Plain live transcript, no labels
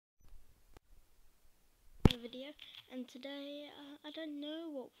and today I don't know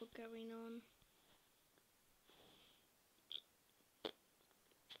what we're going on.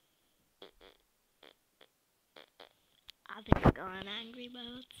 I think we're going Angry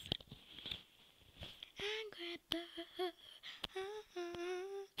Birds. Angry Birds.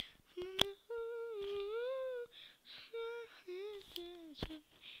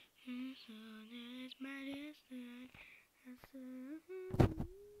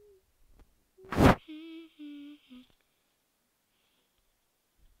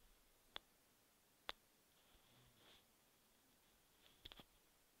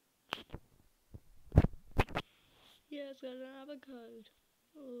 Yeah, it's gonna have a code.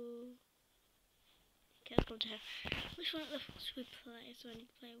 Oh. Okay, let's go to which one of the should we play? So I need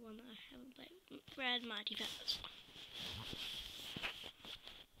to play one that I haven't played. Red Mighty Feathers.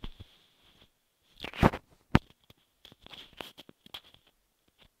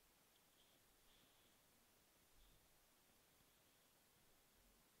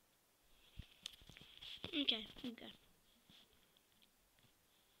 Okay.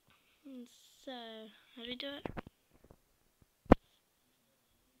 And so, how do we do it?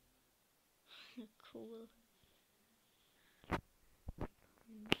 Cool.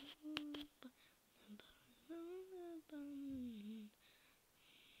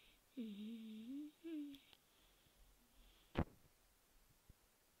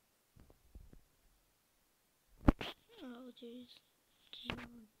 Oh jeez.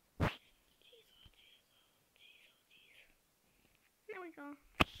 There we go.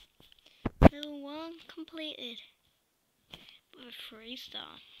 Level 1 completed. With a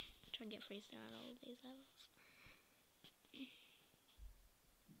 3-star. Try and get 3-star on all of these levels.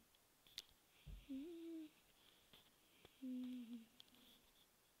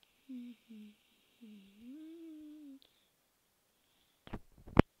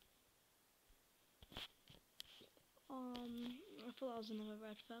 I thought that was another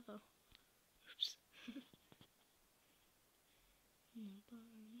red feather. Oops.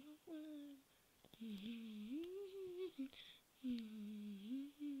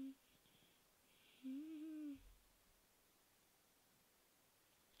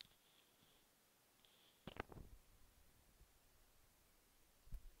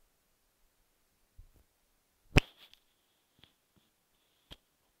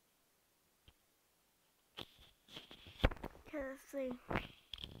 Okay, let's see.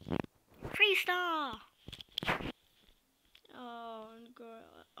 3-star! Oh, no.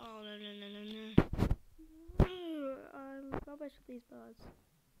 No, I'm rubbish with these birds.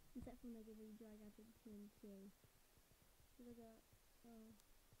 Except when they give me gigantic TNT. Should I go? Oh.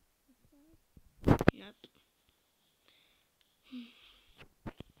 Nope.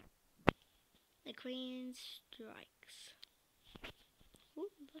 The Queen strikes.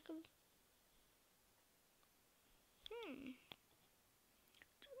 Ooh, look at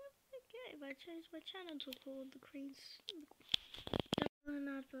Okay, if I change my channel to called the Queen's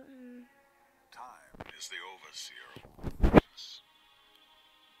button. Time is the overseer of all things.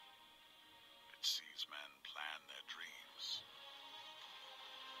 It sees men plan their dreams.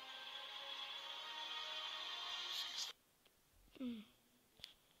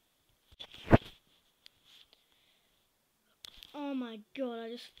 Oh my god, I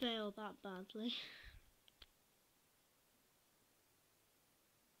just failed that badly.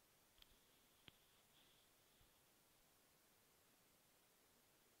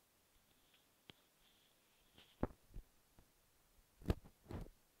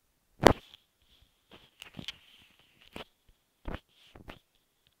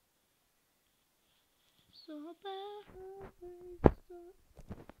 So bad.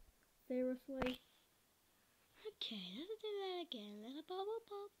 Seriously? Okay, let's do that again. Let a bubble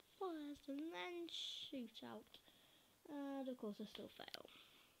pop first and then shoot out. And of course I still fail.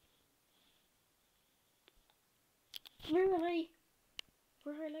 Really?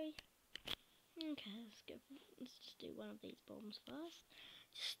 Okay, let's just do one of these bombs first.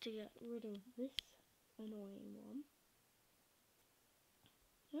 Just to get rid of this annoying one.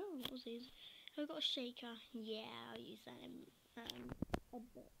 Oh, that was easy. I've got a shaker. Yeah, I'll use that a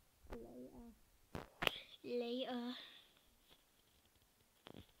bit later.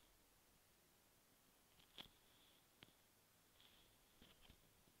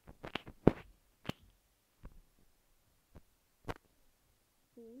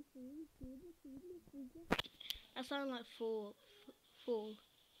 That sounds like fall.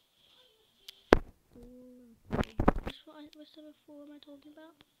 Which type of fall am I talking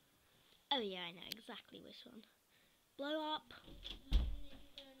about? Oh yeah, I know exactly which one. Blow up!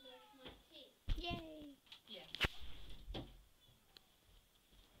 Yay! Yeah.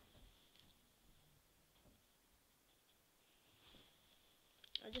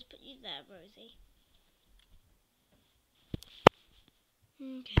 I'll just put you there, Rosie.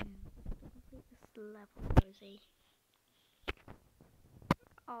 Okay, complete this level, Rosie.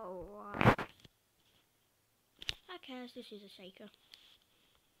 Oh, okay, let's just use a shaker.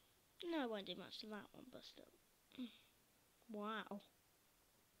 No, I won't do much to that one, but still. Wow.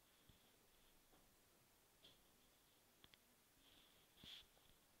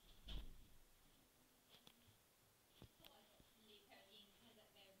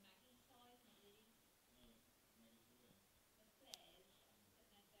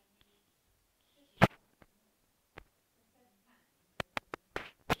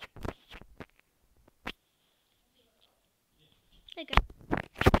 There you go.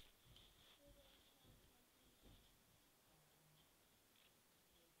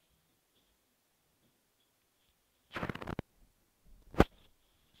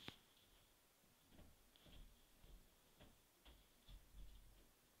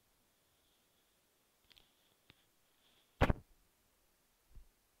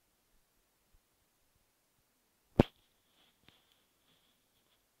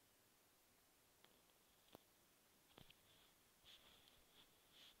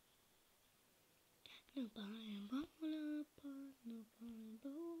 No buying bowler pot, no buying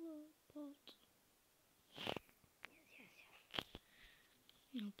bowler pot. Yes.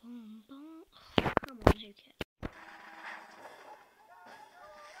 No bomb. Come on, who cares?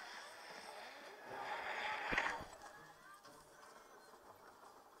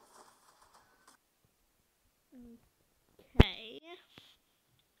 Okay.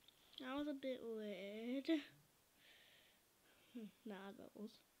 That was a bit weird. Nah, that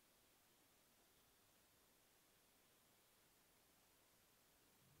was.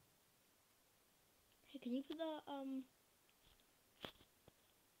 Hey, can you put that,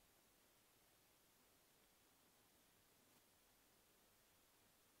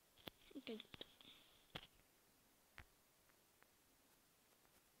 okay.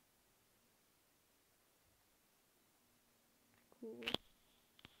 Cool.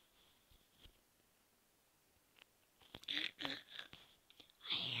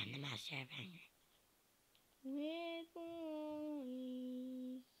 I am the master of anger. With boys.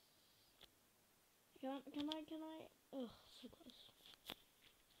 Can I? Ugh, so close.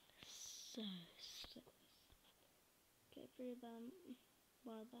 So close. Okay, 3 of them.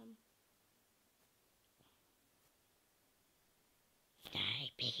 1 of them.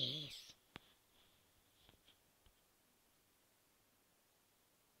 Die, piggies.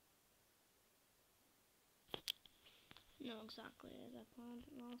 Not exactly as I planned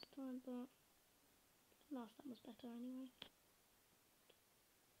it last time, but last time was better anyway.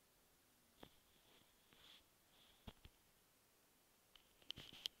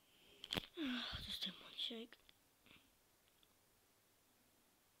 Just in one shake.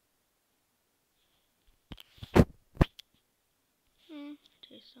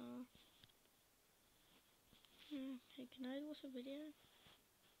 Too sour. Hey, can I watch a video?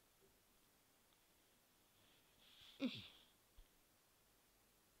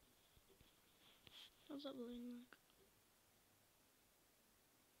 How's that balloon like?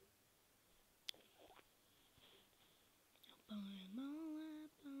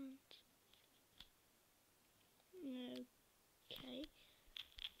 Okay.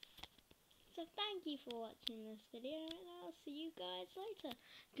 So thank you for watching this video, and I'll see you guys later.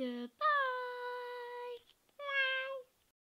 Goodbye!